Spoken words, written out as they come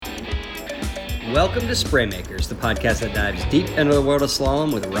Welcome to Spraymakers, the podcast that dives deep into the world of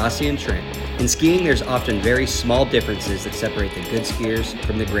slalom with Rossi and Trent. In skiing, there's often very small differences that separate the good skiers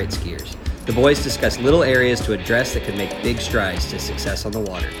from the great skiers. The boys discuss little areas to address that could make big strides to success on the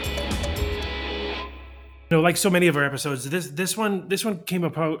water. Like so many of our episodes, this one came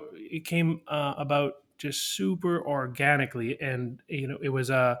about. It came about just super organically, and it was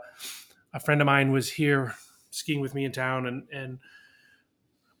a friend of mine was here skiing with me in town, and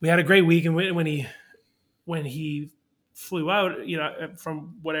we had a great week. And when he flew out,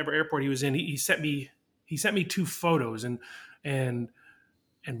 from whatever airport he was in, he sent me two photos, and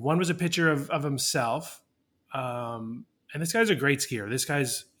one was a picture of himself. And this guy's a great skier. This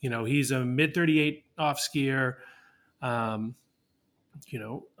guy's, he's a mid 38 off skier,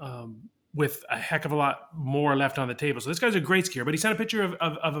 with a heck of a lot more left on the table. So this guy's a great skier, but he sent a picture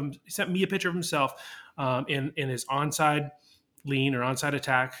of him. He sent me a picture of himself in his onside lean or onside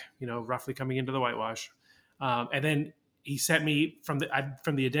attack, roughly coming into the whitewash. And then he sent me from the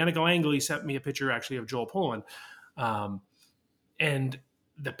identical angle. He sent me a picture actually of Joel Poland. And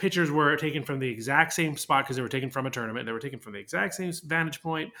the pictures were taken from the exact same spot because they were taken from a tournament. They were taken from the exact same vantage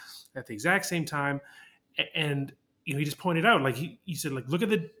point at the exact same time. And, he just pointed out, like, he said, like, look at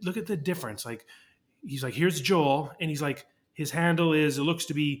the difference. Like, he's like, here's Joel. And he's like, his handle looks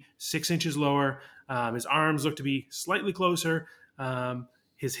to be 6 inches lower. His arms look to be slightly closer.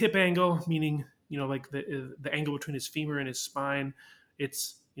 His hip angle, meaning, like the angle between his femur and his spine,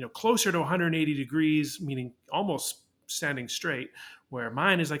 it's, closer to 180 degrees, meaning almost standing straight, where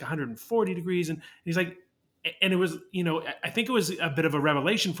mine is like 140 degrees. And he's like, and it was, I think it was a bit of a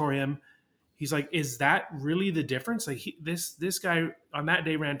revelation for him. He's like, is that really the difference? Like this guy on that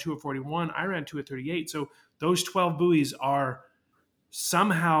day ran 2 at 41. I ran 2 at 38. So those 12 buoys are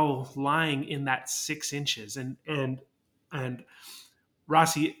somehow lying in that 6 inches. And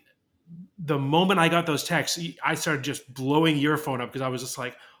Rossi, the moment I got those texts, I started just blowing your phone up because I was just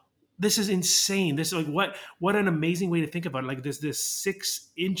like, this is insane. This is like, what an amazing way to think about it. Like this 6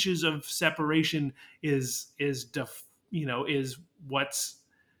 inches of separation is what's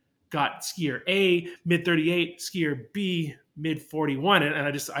got skier A mid 38, skier B mid 41. And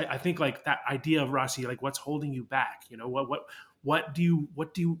I think like that idea of Rossi, like what's holding you back? What do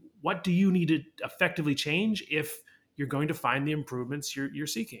you need to effectively change if you're going to find the improvements you're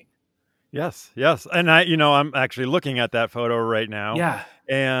seeking? Yes. And I'm actually looking at that photo right now. Yeah.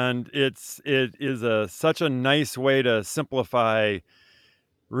 And it is such a nice way to simplify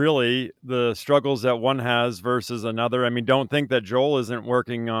really the struggles that one has versus another. I mean, don't think that Joel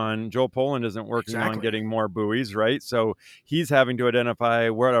Poland isn't working on getting more buoys, right? So he's having to identify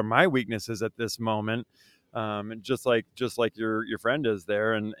what are my weaknesses at this moment. And just like your friend is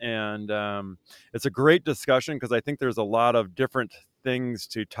there. And it's a great discussion because I think there's a lot of different things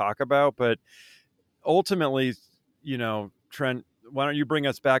to talk about, but ultimately, Trent, why don't you bring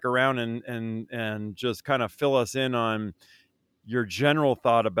us back around and just kind of fill us in on your general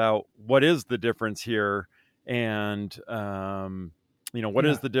thought about what is the difference here, and what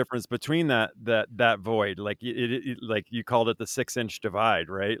is the difference between that void, like it like you called it the 6-inch divide,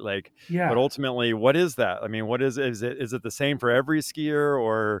 right? Like, Yeah. But ultimately, what is that? I mean, what is it the same for every skier,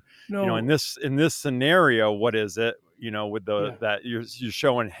 or No. In this scenario, what is it? With that you're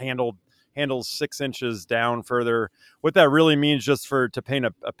showing handles 6 inches down further. What that really means, just to paint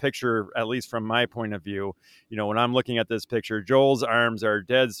a picture, at least from my point of view, when I'm looking at this picture, Joel's arms are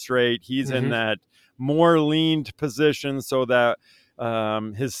dead straight. He's in that more leaned position so that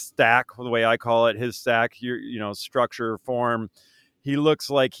his stack, the way I call it, structure, form, he looks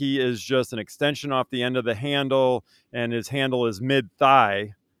like he is just an extension off the end of the handle, and his handle is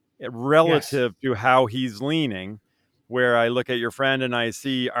mid-thigh relative to how he's leaning. Where I look at your friend and I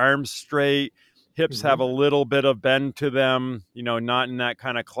see arms straight, hips have a little bit of bend to them, not in that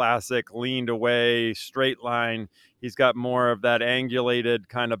kind of classic leaned away straight line. He's got more of that angulated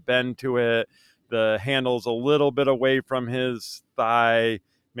kind of bend to it. The handle's a little bit away from his thigh.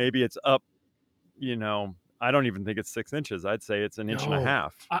 Maybe it's up, I don't even think it's 6 inches. I'd say it's an inch and a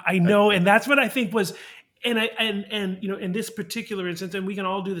half. I know. And that's what I think was, and in this particular instance, and we can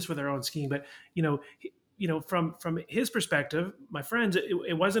all do this with our own skiing, but, from his perspective, my friends,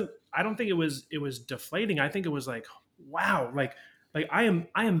 it wasn't, I don't think it was deflating. I think it was like, wow, like I am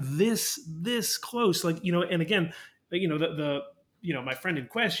this close, like, and again, my friend in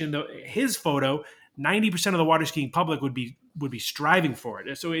question, his photo, 90% of the water skiing public would be striving for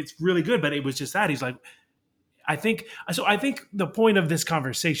it. So it's really good, but it was just that he's like, I think the point of this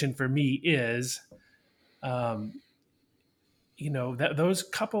conversation for me is, that those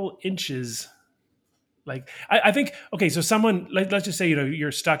couple inches, like I think, okay, so someone, let's just say,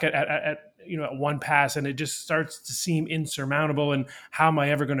 you're stuck at at one pass, and it just starts to seem insurmountable. And how am I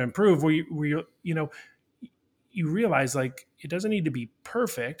ever going to improve? You realize like it doesn't need to be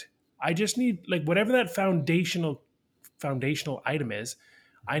perfect. I just need like whatever that foundational item is.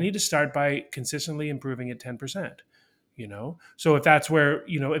 I need to start by consistently improving it 10%. So if that's where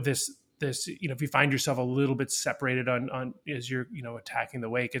if this if you find yourself a little bit separated on as you're attacking the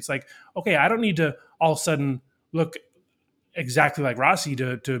wake, it's like, okay, I don't need to all of a sudden look exactly like Rossi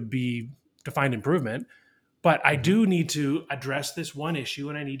to find improvement. But I do need to address this one issue,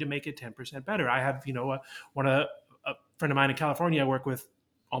 and I need to make it 10% better. I have, a friend of mine in California I work with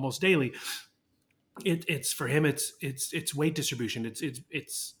almost daily. It's for him. It's weight distribution.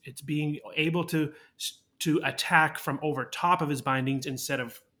 It's being able to attack from over top of his bindings instead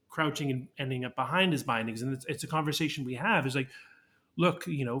of crouching and ending up behind his bindings. And it's a conversation we have. Is like, look,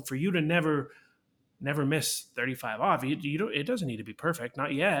 for you to never miss 35 off, it doesn't need to be perfect,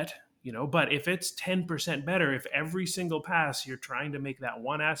 not yet. But if it's 10% better, if every single pass you're trying to make that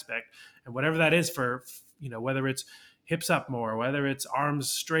one aspect, and whatever that is for, whether it's hips up more, whether it's arms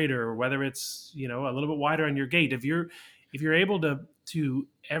straighter, or whether it's, a little bit wider on your gait, if you're able to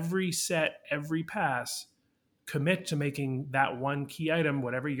every set, every pass, commit to making that one key item,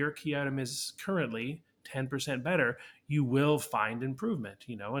 whatever your key item is currently, 10% better, you will find improvement,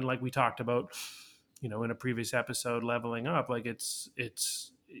 and like we talked about, in a previous episode, leveling up, like it's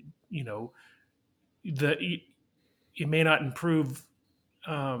it may not improve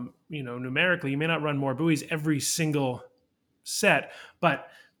numerically, you may not run more buoys every single set, but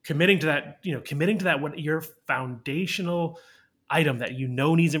committing to that what your foundational item that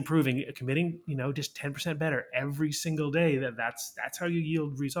needs improving, committing just 10% better every single day, that's how you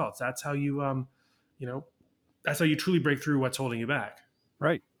yield results. That's how you that's how you truly break through what's holding you back.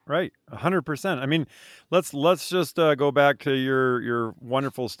 Right. 100%. I mean, let's just go back to your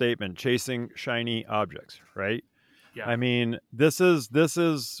wonderful statement, chasing shiny objects, right? Yeah. I mean, this is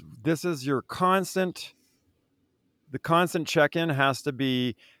your constant. The constant check-in has to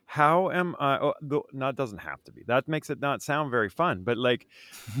be, how am I? Not doesn't have to be. That makes it not sound very fun. But like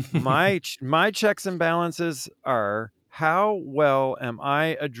my checks and balances are, how well am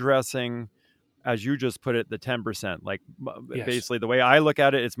I addressing, as you just put it, the 10%? Like, yes. Basically the way I look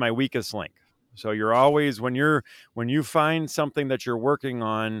at it, it's my weakest link. So you're always, when you find something that you're working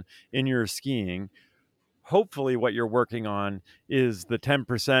on in your skiing, hopefully what you're working on is the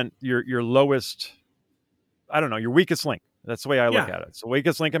 10%, your lowest, I don't know, your weakest link. That's the way I look at it. So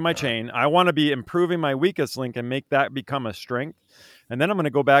weakest link in my chain. I want to be improving my weakest link and make that become a strength. And then I'm going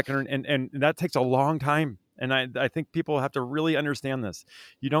to go back and that takes a long time. And I think people have to really understand this.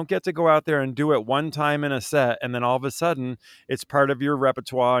 You don't get to go out there and do it one time in a set, and then all of a sudden it's part of your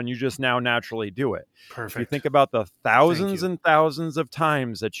repertoire and you just now naturally do it. Perfect. If you think about the thousands and thousands of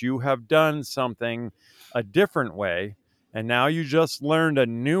times that you have done something a different way, and now you just learned a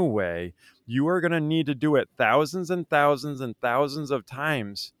new way, you are going to need to do it thousands and thousands and thousands of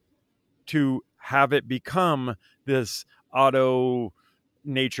times to have it become this auto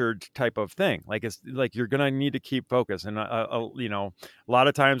natured type of thing. Like, it's like you're going to need to keep focus. And a lot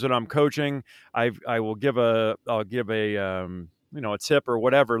of times when I'm coaching, I'll give a a tip or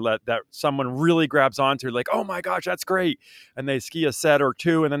whatever that someone really grabs onto, like, oh my gosh, that's great. And they ski a set or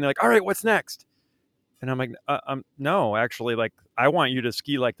two, and then they're like, all right, what's next? And I'm like, no, actually, like, I want you to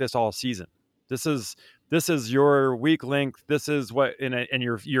ski like this all season. This is your weak link. This is what, and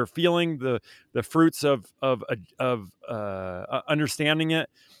you're feeling the fruits of understanding it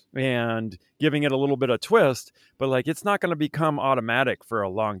and giving it a little bit of twist. But like, it's not going to become automatic for a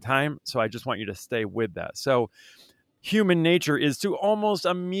long time. So I just want you to stay with that. So human nature is to almost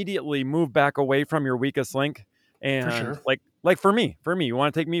immediately move back away from your weakest link. And for sure. like for me, you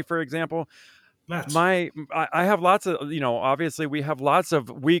want to take me for example. I have lots of, obviously we have lots of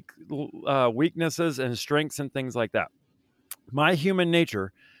weaknesses and strengths and things like that. My human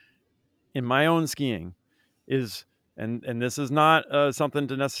nature in my own skiing is, and this is not something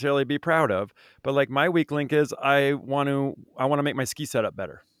to necessarily be proud of, but like my weak link is I want to make my ski setup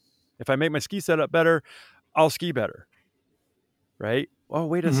better. If I make my ski setup better, I'll ski better. Right? Oh,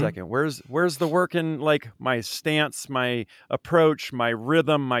 wait a second. Where's the work in like my stance, my approach, my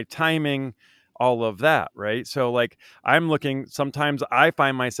rhythm, my timing, all of that, right? So like sometimes I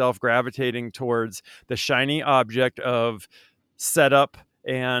find myself gravitating towards the shiny object of setup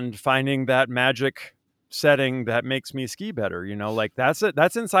and finding that magic setting that makes me ski better. Like that's it.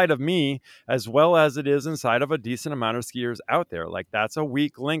 That's inside of me as well as it is inside of a decent amount of skiers out there. Like that's a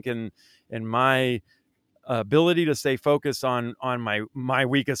weak link in my ability to stay focused on my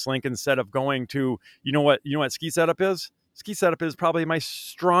weakest link instead of going to, you know what ski setup is? Ski setup is probably my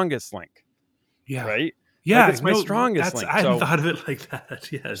strongest link. Yeah. right? Like Yeah. it's my No, strongest link. I hadn't thought of it like that.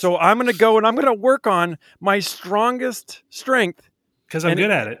 Yes. So I'm going to go and I'm going to work on my strongest strength, Because I'm and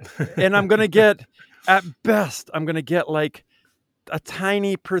good at and I'm it. going to get, at best, I'm going to get like a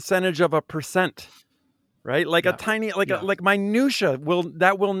tiny percentage of a percent, right? Like a Yeah. tiny, Yeah. like minutia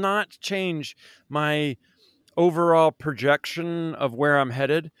will not change my overall projection of where I'm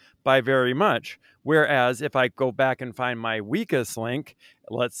headed by very much. Whereas if I go back and find my weakest link,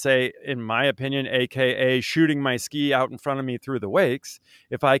 let's say, in my opinion, AKA shooting my ski out in front of me through the wakes,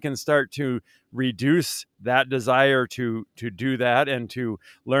 if I can start to reduce that desire to do that and to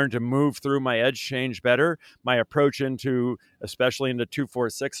learn to move through my edge change better, my approach into, especially into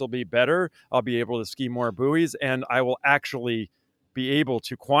 246, will be better. I'll be able to ski more buoys, and I will actually be able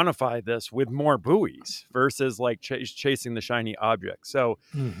to quantify this with more buoys versus like chasing the shiny object. So,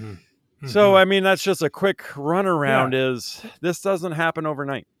 Hmm. so Hmm. I mean, that's just a quick runaround. Yeah. Is this doesn't happen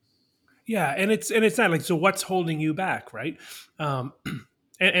overnight? Yeah. And it's not like, so what's holding you back? Right. Um,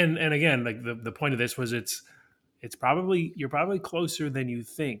 and again, like the point of this was it's probably, you're probably closer than you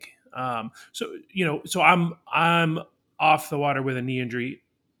think. So, so I'm off the water with a knee injury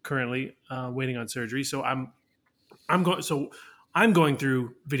currently, waiting on surgery. So I'm going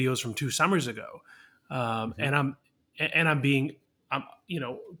through videos from 2 summers ago, Mm-hmm. and I'm being,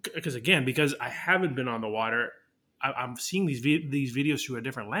 because again, because I haven't been on the water, I'm seeing these videos through a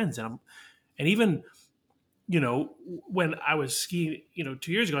different lens, and even, when I was skiing,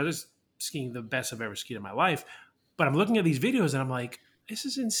 2 years ago, I was skiing the best I've ever skied in my life, but I'm looking at these videos and I'm like, this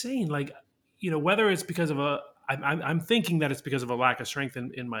is insane. Like, whether it's because of I'm thinking that it's because of a lack of strength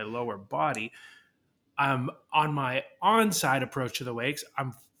in my lower body. On my onside approach to the wakes,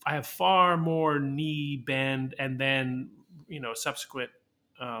 I have far more knee bend and then, subsequent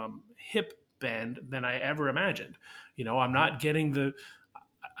hip bend than I ever imagined. I'm not getting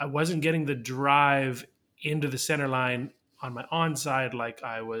I wasn't getting the drive into the center line on my onside like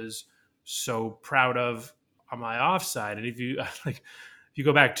I was so proud of on my offside. And if you like, if you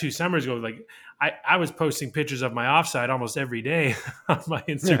go back 2 summers ago, like I was posting pictures of my offside almost every day on my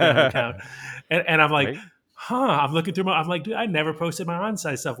Instagram account, and I'm like, Right. I'm looking through I'm like, dude, I never posted my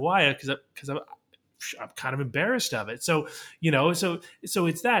onside stuff. Why? Because I'm kind of embarrassed of it. So, so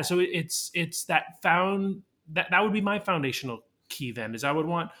it's that. So it's that would be my foundational key then, is I would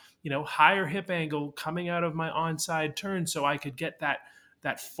want, higher hip angle coming out of my onside turn so I could get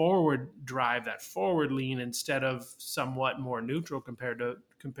that forward drive, that forward lean, instead of somewhat more neutral compared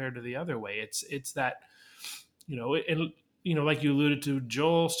to the other way. It's that, and like you alluded to,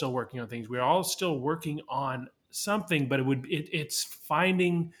 Joel still working on things. We're all still working on something, but it's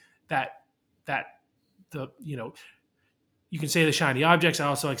finding that that the you can say the shiny objects. I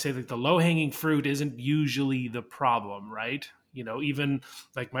also like to say that the low hanging fruit isn't usually the problem, right? Even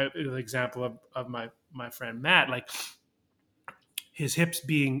like my example of my friend Matt, like his hips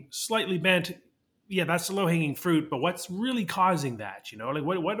being slightly bent. Yeah, that's the low hanging fruit, but what's really causing that? Like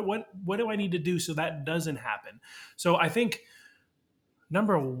what do I need to do so that doesn't happen? So I think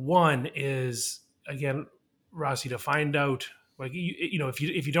number one is, again, Rossi, to find out, like, if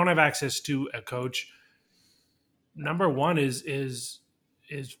you don't have access to a coach, number one is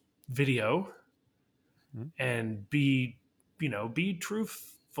video, Mhm. and be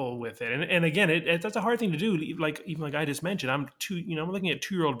truthful with it. And again, that's a hard thing to do. Like, even like I just mentioned, I'm looking at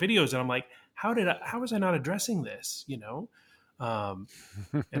 2-year-old videos and I'm like, how was I not addressing this? Um,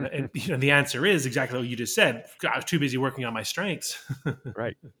 and the answer is exactly what you just said. I was too busy working on my strengths.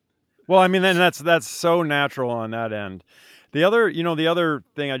 Right. Well, I mean, then that's so natural on that end. The other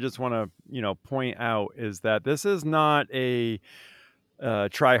thing I just want to, point out is that this is not a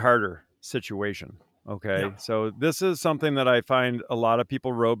try harder situation. Yeah. Okay. So this is something that I find a lot of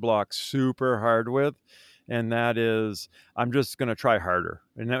people roadblock super hard with. And that is, I'm just going to try harder.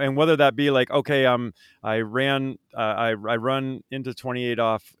 And whether that be like, okay, I run into 28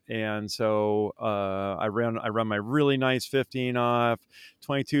 off. And so, I run my really nice 15 off.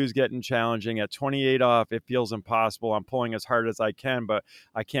 22 is getting challenging. At 28 off, it feels impossible. I'm pulling as hard as I can, but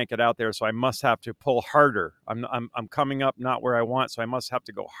I can't get out there, so I must have to pull harder. I'm coming up not where I want, so I must have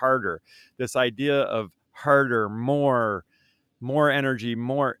to go harder. This idea of harder, more energy,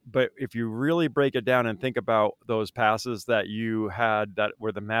 more. But if you really break it down and think about those passes that you had that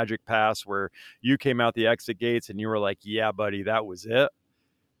were the magic pass, where you came out the exit gates and you were like, yeah, buddy, that was it.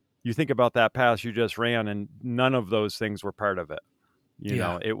 You think about that pass you just ran, and none of those things were part of it.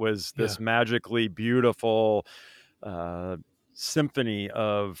 Yeah. It was Yeah. this magically beautiful uh, symphony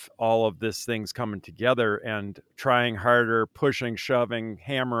of all of this things coming together and trying harder, pushing, shoving,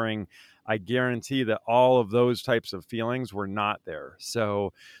 hammering. I guarantee that all of those types of feelings were not there.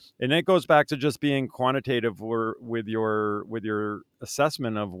 So, and it goes back to just being quantitative with your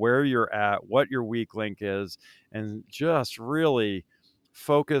assessment of where you're at, what your weak link is, and just really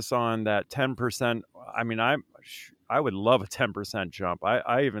focus on that 10%. I mean, I would love a 10% jump.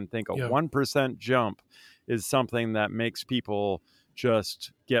 I even think a Yeah. 1% jump is something that makes people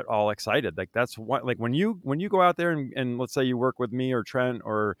just get all excited. Like that's what, like when you go out there and let's say you work with me or Trent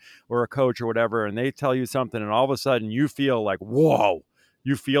or a coach or whatever, and they tell you something and all of a sudden you feel like, whoa,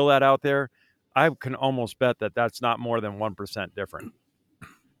 you feel that out there. I can almost bet that that's not more than 1% different.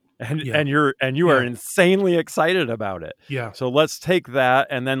 And Yeah. you are insanely excited about it. Yeah. So let's take that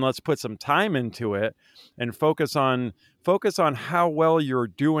and then let's put some time into it and focus on how well you're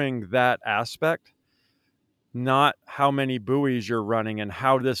doing that aspect, not how many buoys you're running and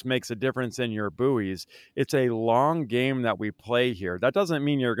how this makes a difference in your buoys. It's a long game that we play here. That doesn't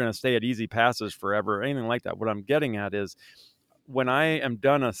mean you're going to stay at easy passes forever or anything like that. What I'm getting at is when I am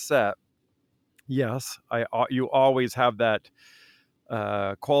done a set, yes, you always have that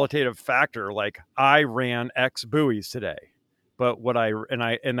qualitative factor, like I ran X buoys today. But what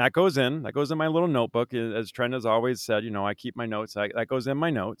that goes in my little notebook, as Trent has always said, I keep my notes, that goes in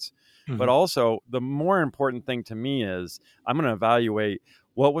my notes. Mm-hmm. But also the more important thing to me is I'm going to evaluate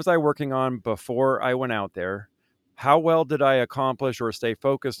what was I working on before I went out there? How well did I accomplish or stay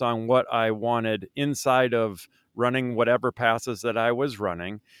focused on what I wanted inside of running whatever passes that I was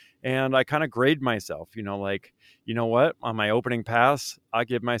running? And I kind of grade myself, like, you know what, on my opening pass, I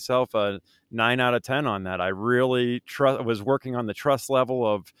give myself a 9 out of 10 on that. I really was working on the trust level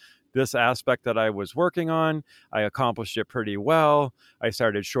of this aspect that I was working on. I accomplished it pretty well. I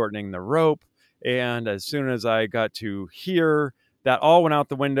started shortening the rope. And as soon as I got to here, that all went out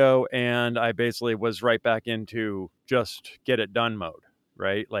the window. And I basically was right back into just get it done mode,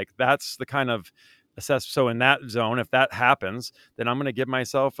 right? Like that's the kind of assess. So in that zone, if that happens, then I'm going to give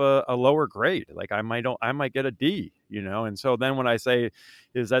myself a lower grade. Like I might get a D, And so then what I say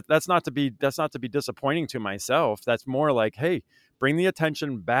is that's not to be disappointing to myself. That's more like, hey, bring the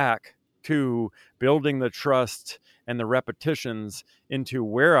attention back to building the trust and the repetitions into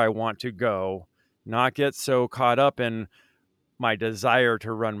where I want to go, not get so caught up in my desire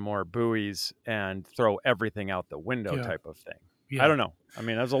to run more buoys and throw everything out the window type of thing. Yeah. I don't know. I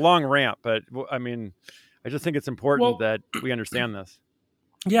mean, that was a long rant, but I mean, I just think it's important that we understand this.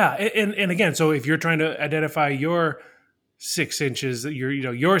 Yeah. And again, so if you're trying to identify your 6 inches, your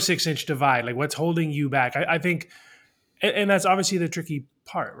 6-inch divide, like what's holding you back, I think, and that's obviously the tricky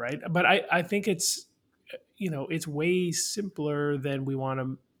part, right? But I think it's, it's way simpler than we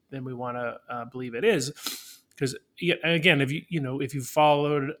want to believe it is. Because again, if you've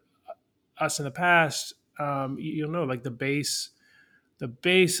followed us in the past, you'll know like the base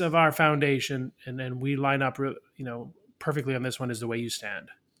of our foundation, and then we line up, perfectly on this one is the way you stand.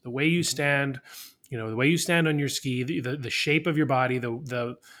 The way you stand, the way you stand on your ski, the shape of your body,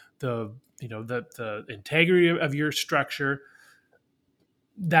 the integrity of your structure.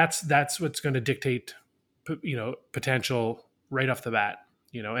 That's what's going to dictate, potential right off the bat.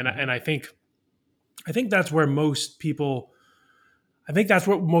 And I think that's where most people. I think that's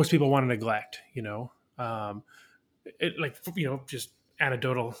what most people want to neglect. Just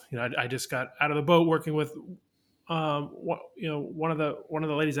anecdotal. I just got out of the boat working with, one of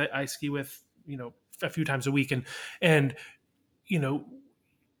the ladies I ski with, a few times a week, and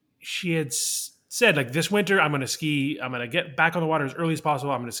she had said like this winter I'm going to get back on the water as early as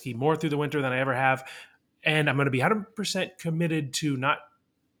possible. I'm going to ski more through the winter than I ever have, and I'm going to be 100% committed to not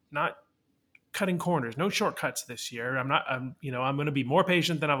cutting corners, no shortcuts this year. I'm going to be more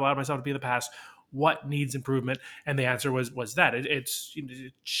patient than I've allowed myself to be in the past. What needs improvement? And the answer was that it's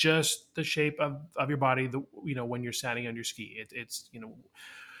just the shape of your body. When you're standing on your ski, it's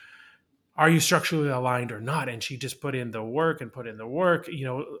are you structurally aligned or not? And she just put in the work,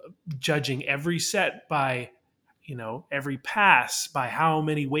 judging every set by, every pass by how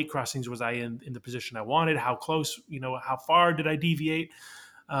many weight crossings was I in the position I wanted, how close, how far did I deviate?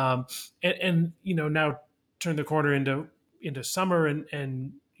 And now turn the corner into summer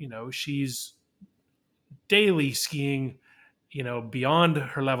and she's daily skiing, beyond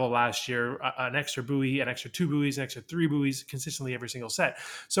her level last year, an extra buoy, an extra 2 buoys, an extra 3 buoys consistently every single set.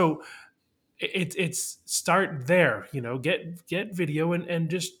 So it's start there, get video and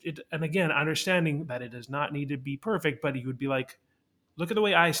just and again, understanding that it does not need to be perfect, but you would be like, look at the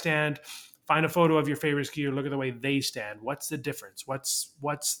way I stand. Find a photo of your favorite skier. Look at the way they stand. What's the difference? What's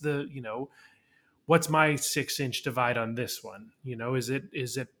the, what's my 6-inch divide on this one? Is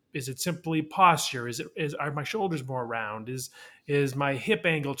it it simply posture? Are my shoulders more round? Is my hip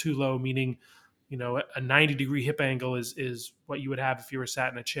angle too low? Meaning, a 90-degree hip angle is what you would have if you were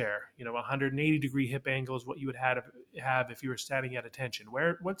sat in a chair. A 180-degree hip angle is what you would have if you were standing at attention.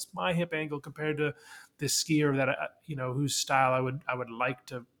 What's my hip angle compared to this skier that whose style I would like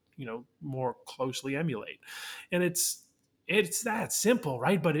to more closely emulate? And it's that simple,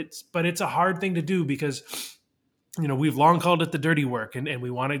 right? But it's a hard thing to do because we've long called it the dirty work, and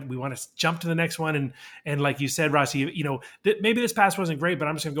we want to jump to the next one, and like you said, Rossi, maybe this pass wasn't great, but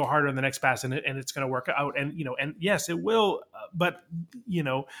I'm just going to go harder on the next pass, and it's going to work out, and yes, it will, but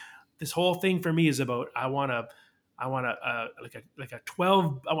this whole thing for me is about I want like a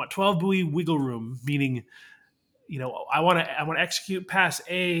 12, I want 12 buoy wiggle room, meaning I want to execute pass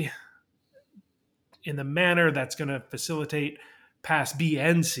A in the manner that's going to facilitate pass B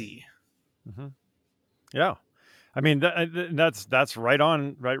and C. Mm-hmm. Yeah. I mean, that's right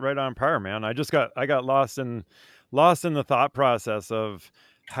on par, man. I got lost in the thought process of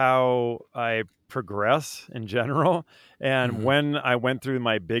how I progress in general, and when I went through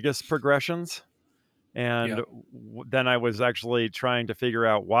my biggest progressions, and then I was actually trying to figure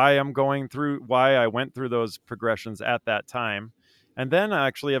out why I went through those progressions at that time, and then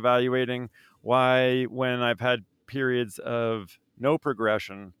actually evaluating why, when I've had periods of no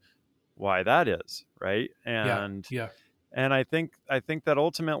progression, why that is, right? And I think that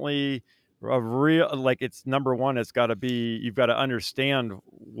ultimately a real, like, it's number one, it's got to be, you've got to understand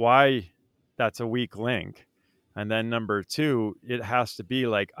why that's a weak link, and then number two, it has to be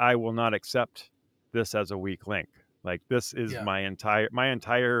like, I will not accept this as a weak link. Like, this is my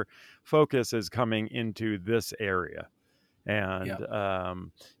entire focus is coming into this area. And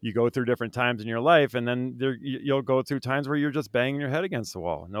you go through different times in your life, and then you'll go through times where you're just banging your head against the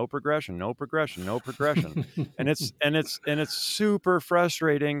wall. No progression. and it's super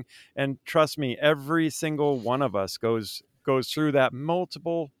frustrating. And trust me, every single one of us goes through that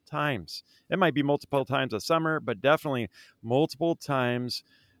multiple times. It might be multiple times a summer, but definitely multiple times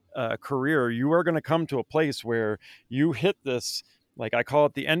a career. You are going to come to a place where you hit this, like I call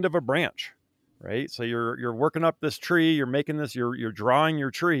it, the end of a branch. Right. So you're working up this tree, you're making this, you're drawing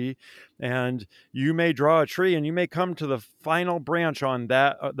your tree, and you may draw a tree, and you may come to the final branch on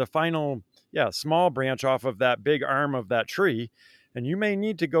that, the final, small branch off of that big arm of that tree. And you may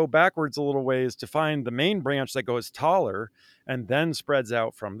need to go backwards a little ways to find the main branch that goes taller and then spreads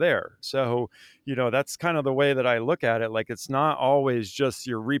out from there. So, that's kind of the way that I look at it. Like, it's not always just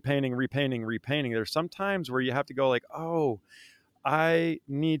you're repainting. There's some times where you have to go like, oh, I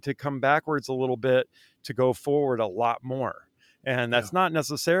need to come backwards a little bit to go forward a lot more. And that's not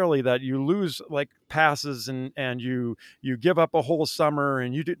necessarily that you lose like passes and you give up a whole summer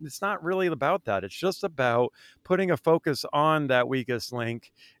and it's not really about that. It's just about putting a focus on that weakest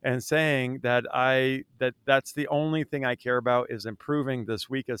link and saying that that's the only thing I care about is improving this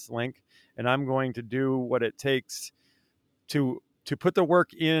weakest link. And I'm going to do what it takes to put the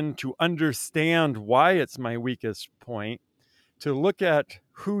work in to understand why it's my weakest point, to look at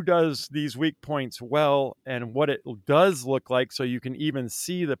who does these weak points well and what it does look like, so you can even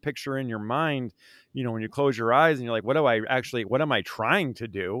see the picture in your mind, when you close your eyes and you're like, what am I trying to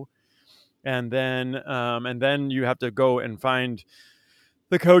do? And then you have to go and find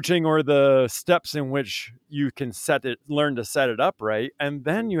the coaching or the steps in which you can learn to set it up right. And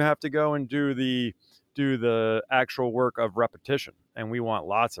then you have to go and do the actual work of repetition. And we want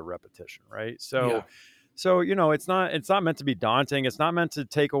lots of repetition, right? So it's not meant to be daunting. It's not meant to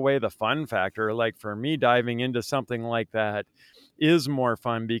take away the fun factor. Like, for me, diving into something like that is more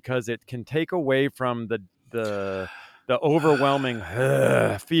fun because it can take away from the overwhelming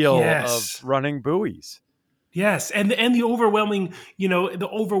feel of running buoys. Yes, and the overwhelming, the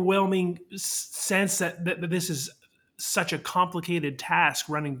overwhelming sense that this is such a complicated task,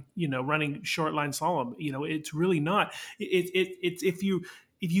 running short line slalom. It's really not. It's if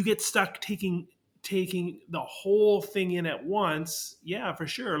you get stuck taking the whole thing in at once, for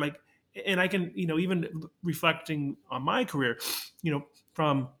sure. Like, and I can, even reflecting on my career,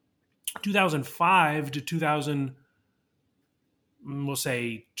 from 2005 to 2000, we'll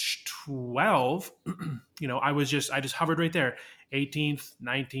say 12, I just hovered right there, 18th,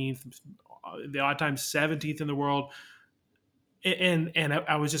 19th, the odd times 17th in the world. And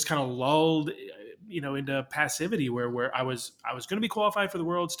I was just kind of lulled, into passivity where I was going to be qualified for the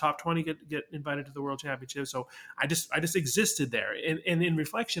world's top 20, get invited to the world championship. So I just existed there. And in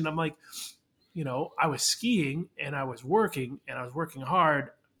reflection, I'm like, I was skiing and I was working hard,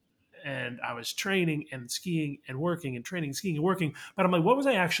 and I was training and skiing and working and training, skiing and working. But I'm like, what was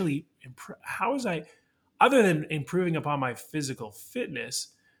I actually, how was I, other than improving upon my physical fitness,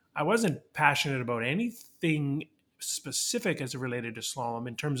 I wasn't passionate about anything specific as it related to slalom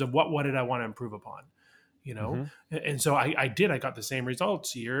in terms of what did I want to improve upon, you know? Mm-hmm. And so I got the same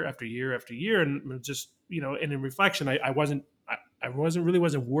results year after year after year. And just, and in reflection, I wasn't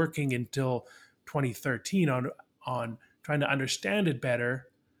working until 2013 on trying to understand it better,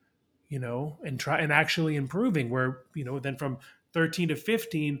 and try and actually improving where, then from 13 to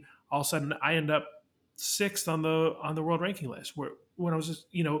 15, all of a sudden I end up sixth on the world ranking list where when I was just,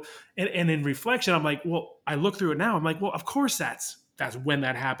 and in reflection, I'm like, well, I look through it now. I'm like, well, of course that's when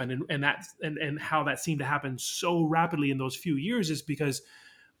that happened. And that's, and how that seemed to happen so rapidly in those few years is because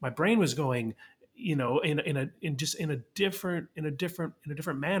my brain was going, in a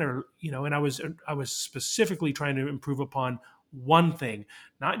different manner, and I was specifically trying to improve upon one thing,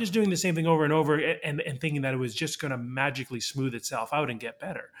 not just doing the same thing over and over and thinking that it was just going to magically smooth itself out and get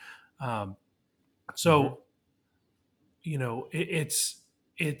better. So, Mm-hmm.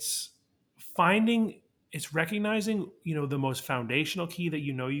 it's finding, it's recognizing, the most foundational key that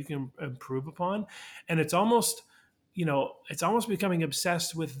you can improve upon, and it's almost becoming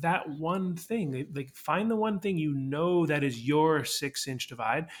obsessed with that one thing. Like find the one thing that is your 6-inch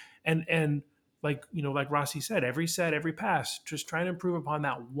divide, and like Rossi said, every set, every pass, just try to improve upon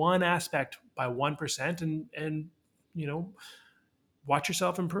that one aspect by 1%, and watch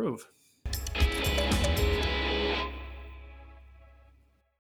yourself improve.